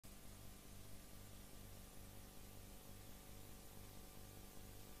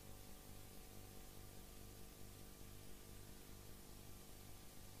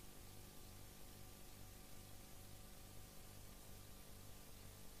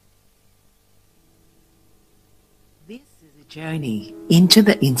This is a journey into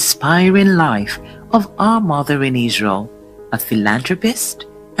the inspiring life of our mother in Israel, a philanthropist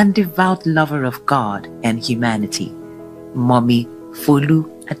and devout lover of God and humanity, Mommy Folu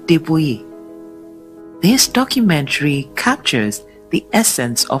Adeboye. This documentary captures the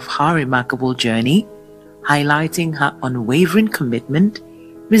essence of her remarkable journey, highlighting her unwavering commitment,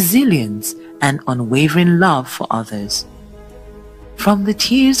 resilience, and unwavering love for others. From the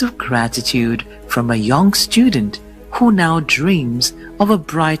tears of gratitude from a young student who now dreams of a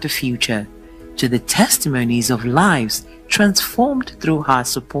brighter future, to the testimonies of lives transformed through her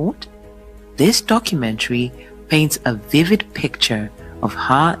support, this documentary paints a vivid picture of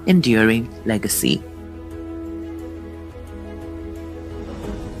her enduring legacy.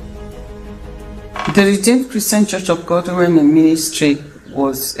 The Redeemed Christian Church of God Women Ministry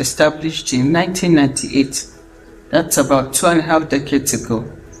was established in 1998. That's about 2.5 decades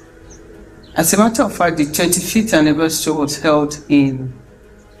ago. As a matter of fact, the 25th anniversary was held in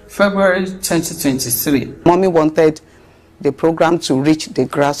February 2023. Mommy wanted the program to reach the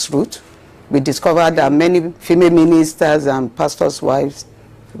grassroots. We discovered that many female ministers and pastors' wives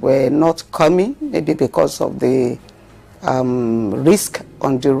were not coming, maybe because of the risk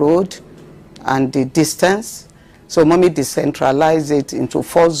on the road and the distance. So Mommy decentralized it into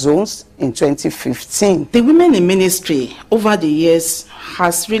 4 zones in 2015. The women in ministry over the years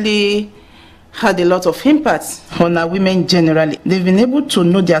has really had a lot of impact on our women generally. They've been able to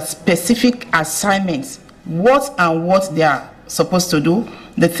know their specific assignments, what they are supposed to do,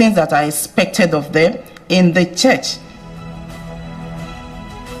 the things that are expected of them in the church.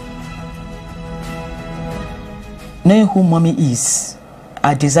 Knowing who Mommy is,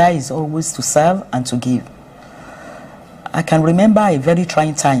 our desire is always to serve and to give. I can remember a very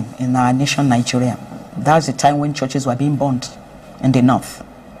trying time in our nation, Nigeria. That's the time when churches were being burned in the north.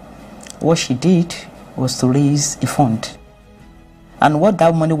 What she did was to raise a fund. And what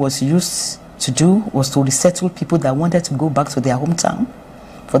that money was used to do was to resettle people that wanted to go back to their hometown,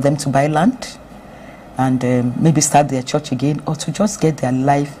 for them to buy land and maybe start their church again, or to just get their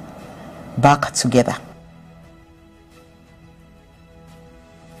life back together.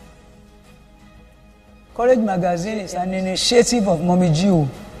 Courage Magazine is an initiative of Mommy Jew,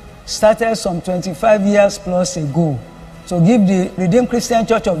 started some 25 years plus ago, to give the Redeemed Christian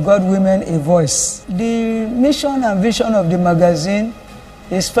Church of God women a voice. The mission and vision of the magazine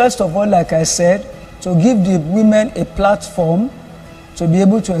is, first of all, like I said, to give the women a platform to be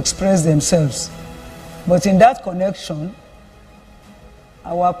able to express themselves. But in that connection,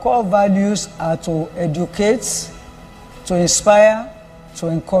 our core values are to educate, to inspire, to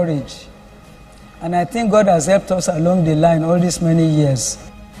encourage. And I think God has helped us along the line all these many years.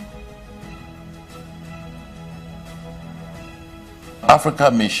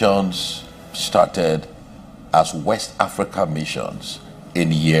 Africa Missions started as West Africa Missions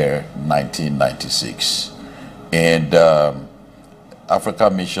in year 1996. And Africa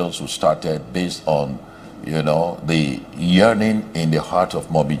Missions was started based on, the yearning in the heart of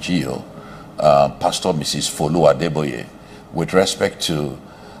Mommy Gio, Pastor Mrs. Folu Adeboye, with respect to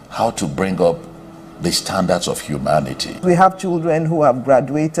how to bring up the standards of humanity. We have children who have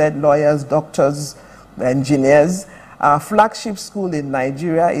graduated, lawyers, doctors, engineers. Our flagship school in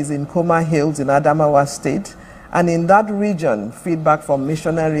Nigeria is in Koma Hills in Adamawa State. And in that region, feedback from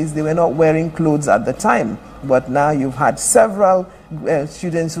missionaries, they were not wearing clothes at the time. But now you've had several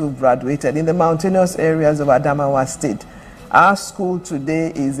students who graduated in the mountainous areas of Adamawa State. Our school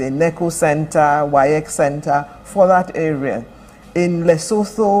today is a NECO center, WAEC center for that area. In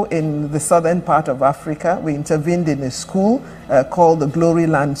Lesotho, in the southern part of Africa, we intervened in a school called the Glory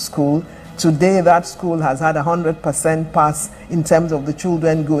Land School. Today, that school has had 100% pass in terms of the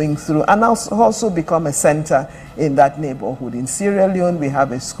children going through, and also become a center in that neighborhood. In Sierra Leone, we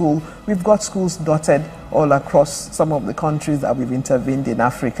have a school. We've got schools dotted all across some of the countries that we've intervened in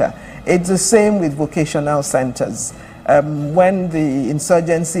Africa. It's the same with vocational centers. When the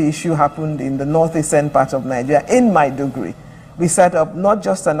insurgency issue happened in the northeastern part of Nigeria, in Maiduguri, we set up not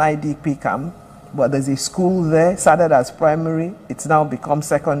just an IDP camp, but there's a school there, started as primary, it's now become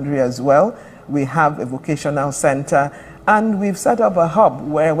secondary as well. We have a vocational center, and we've set up a hub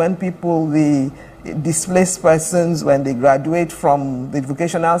where when people, the displaced persons, when they graduate from the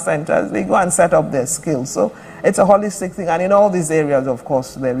vocational centers, they go and set up their skills. So it's a holistic thing, and in all these areas, of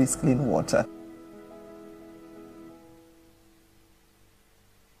course, there is clean water.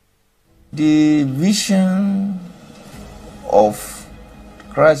 The vision of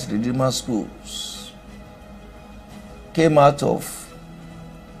Christ Redeemer Schools came out of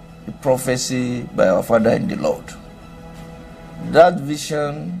a prophecy by our Father in the Lord. That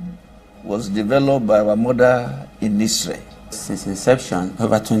vision was developed by our mother in Israel. Since inception,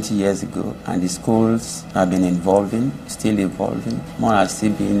 over 20 years ago, and the schools have been evolving, still evolving. More have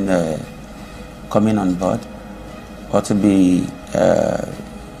still been coming on board. Or to be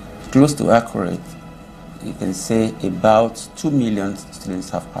close to accurate, you can say about 2 million students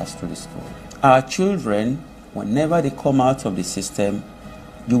have passed through the school. Our children, whenever they come out of the system,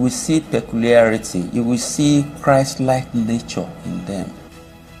 you will see peculiarity, you will see Christ-like nature in them.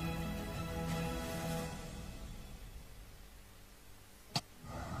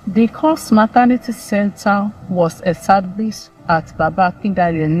 The Coast Maternity Center was established at Baba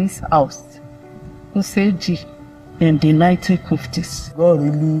Kindariani's house, Useji, in the 1950s. God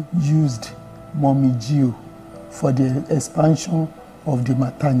really used Mommy Gio for the expansion of the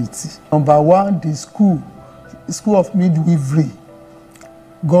maternity. Number one, the school of midwifery.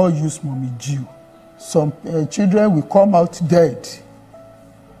 God used Mommy Gio. Some children will come out dead.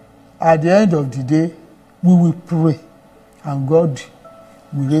 At the end of the day, we will pray, and God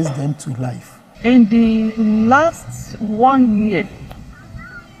will raise them to life. In the last 1 year,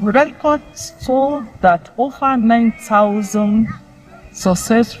 records show that over 9,000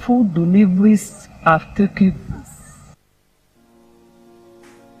 successful deliveries have taken place.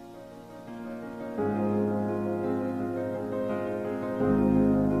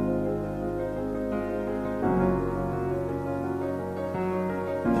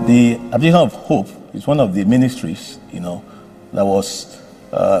 The Application of Hope is one of the ministries, that was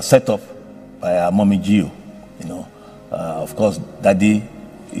set up by our Mommy Gio. Of course, Daddy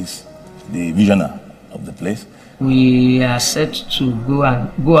is the visionary of the place. We are set to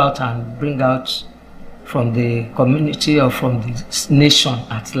go out and bring out from the community or from the nation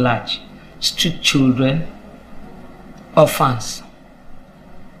at large street children, orphans,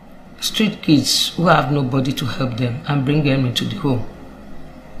 street kids who have nobody to help them, and bring them into the home,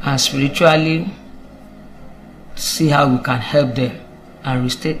 and spiritually see how we can help them and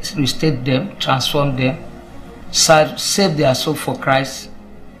restate them, transform them, save their soul for Christ,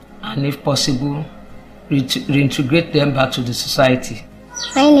 and if possible, reintegrate them back to the society.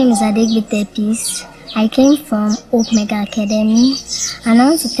 My name is Adegbite Peace. I came from Hope Mega Academy, and I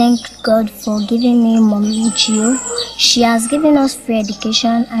want to thank God for giving me Mommy Gio. She has given us free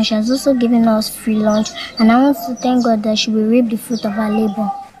education, and she has also given us free lunch, and I want to thank God that she will reap the fruit of her labor.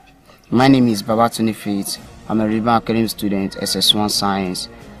 My name is Babatuni Faith. I'm a Ribbon Academy student, SS1 Science.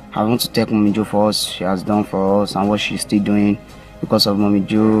 I want to thank Mommy Gio for what she has done for us and what she's still doing. Because of Mommy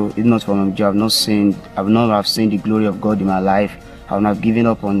Gio, if not for Mommy Gio, I would not have seen the glory of God in my life. I would have given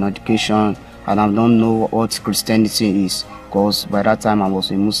up on education, and I don't know what Christianity is, because by that time I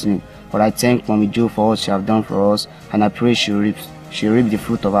was a Muslim. But I thank Mommy Gio for what she has done for us, and I pray she reap the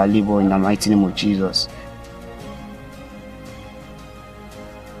fruit of her labor in the mighty name of Jesus.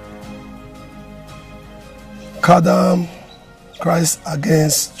 Kadam Christ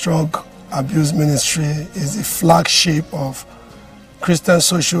Against Drug Abuse Ministry is the flagship of Christian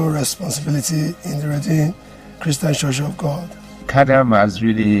social responsibility in the Redeemed Christian Church of God. Kadam has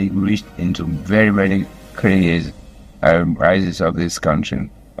really reached into very, very crazy rises of this country,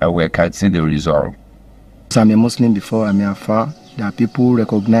 and we can see the result. I'm a Muslim before I'm a Afar. There are people who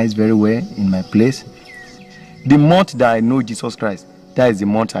recognize very well in my place. The month that I know Jesus Christ, that is the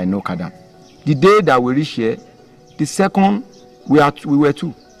month I know Kadam. The day that we reach here, the second we were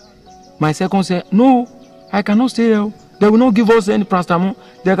two. My second said, "No, I cannot stay here. They will not give us any paracetamol.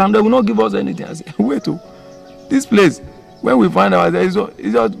 They will not give us anything." I said, "Wait, this place, when we find out, it's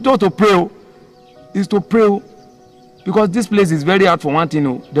just to pray. It's to pray, because this place is very hard for one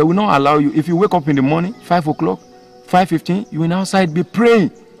thing. They will not allow you. If you wake up in the morning, 5 o'clock, 5:15, you will outside be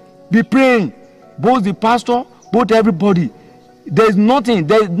praying. Be praying. Both the pastor, both everybody. There's nothing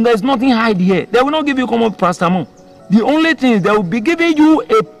hide here. They will not give you common paracetamol. The only thing is they will be giving you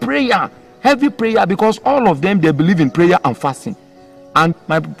a prayer, heavy prayer, because all of them, they believe in prayer and fasting." And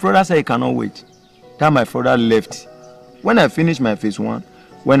my brother said he cannot wait. That my father left. When I finished my phase 1,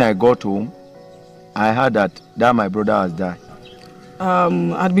 when I got home, I heard that my brother has died.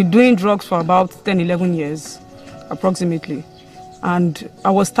 I'd been doing drugs for about 10, 11 years, approximately. And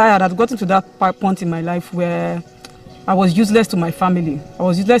I was tired. I'd gotten to that point in my life where I was useless to my family. I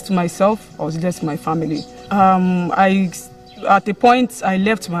was useless to myself. I was useless to my family. At a point, I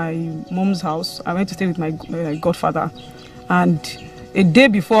left my mom's house. I went to stay with my godfather. And a day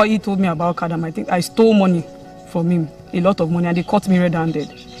before he told me about Kadam, I think I stole money from him, a lot of money, and they caught me red-handed.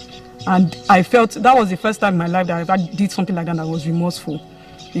 And I felt that was the first time in my life that I ever did something like that, and I was remorseful.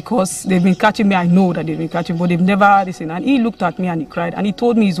 Because they've been catching me, I know that they've been catching me, but they've never listened. And he looked at me and he cried, and he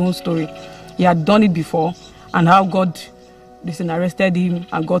told me his own story. He had done it before, and how God they arrested him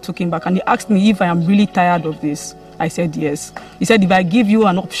and God took him back. And he asked me if I am really tired of this. I said yes. He said, if I give you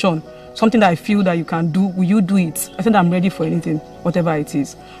an option, something that I feel that you can do, will you do it? I said, I'm ready for anything, whatever it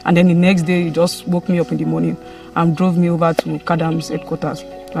is. And then the next day, he just woke me up in the morning and drove me over to Kadam's headquarters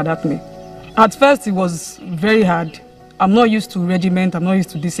at Acme. At first, it was very hard. I'm not used to regiment, I'm not used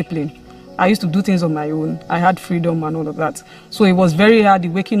to discipline. I used to do things on my own. I had freedom and all of that. So it was very hard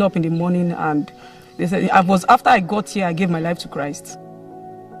waking up in the morning, and they said, after I got here, I gave my life to Christ.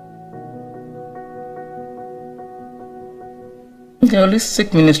 The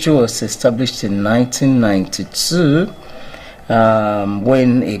holistic ministry was established in 1992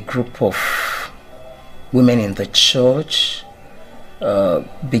 when a group of women in the church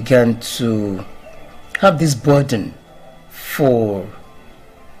began to have this burden for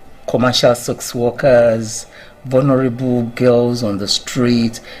commercial sex workers, vulnerable girls on the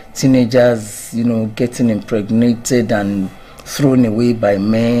street, teenagers, getting impregnated and thrown away by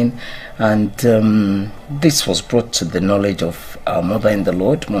men. And this was brought to the knowledge of our mother in the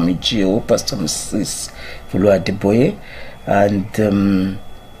Lord, Mommy Gio, Pastor Mrs. Folu Adeboye. And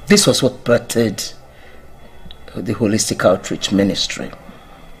this was what birthed the Holistic Outreach Ministry.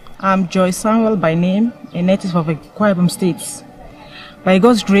 I'm Joy Samuel by name, a native of Akwa Ibom State. By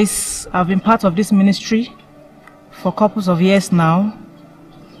God's grace, I've been part of this ministry for couples of years now.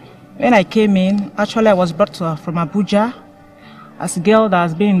 When I came in, actually I was brought from Abuja as a girl that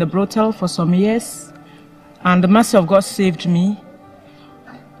has been in the brothel for some years, and the mercy of God saved me.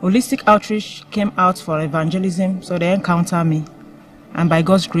 Holistic Outreach came out for evangelism, so they encountered me, and by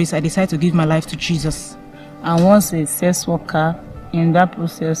God's grace I decided to give my life to Jesus. And once a sex worker, in that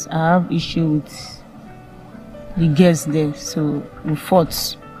process I have issue with the girls there, so we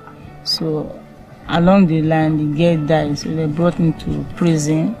fought. So along the line the girl died, so they brought me to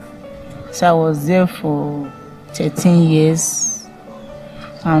prison. So I was there for 13 years.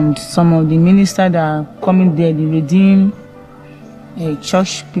 And some of the ministers that are coming there, the redeemed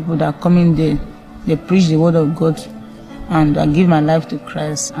church people that are coming there, they preach the word of God, and I give my life to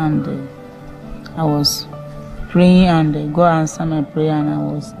Christ. And I was praying, and God answered my prayer, and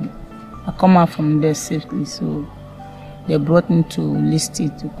I come out from there safely. So they brought me to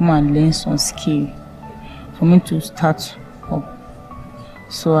Listed to come and learn some skill for me to start up.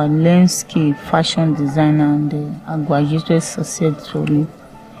 So I learned skill, fashion designer, and I graduated successfully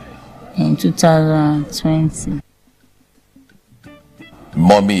in 2020.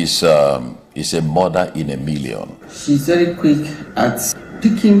 Mommy is a mother in a million. She's very quick at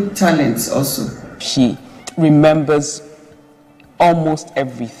picking talents also. She remembers almost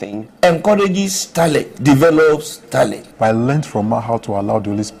everything. Encourages talent, develops talent. I learned from her how to allow the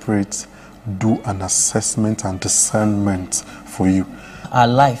Holy Spirit do an assessment and discernment for you. Her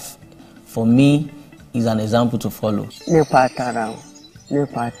life, for me, is an example to follow.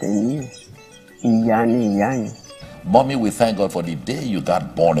 Mommy, we thank God for the day you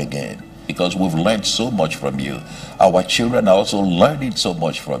got born again, because we've learned so much from you. Our children are also learning so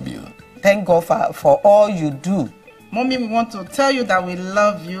much from you. Thank God for all you do. Mommy, we want to tell you that we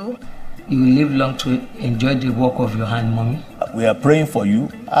love you. You will live long to enjoy the work of your hand, Mommy. We are praying for you.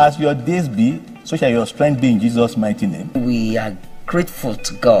 As your days be, so shall your strength be in Jesus' mighty name. We are grateful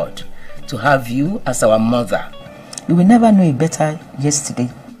to God to have you as our mother. You will never know a better yesterday.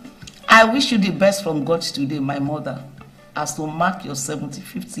 I wish you the best from God today, my mother, as to mark your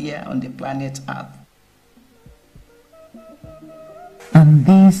 75th year on the planet Earth. On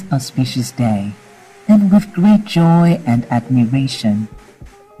this auspicious day, and with great joy and admiration,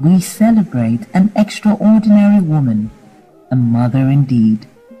 we celebrate an extraordinary woman, a mother indeed,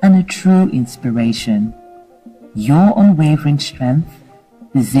 and a true inspiration. Your unwavering strength,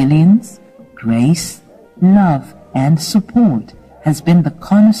 resilience, grace, love, and support has been the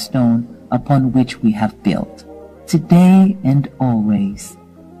cornerstone upon which we have built. Today and always,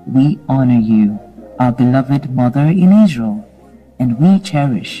 we honor you, our beloved mother in Israel, and we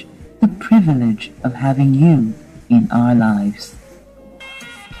cherish the privilege of having you in our lives.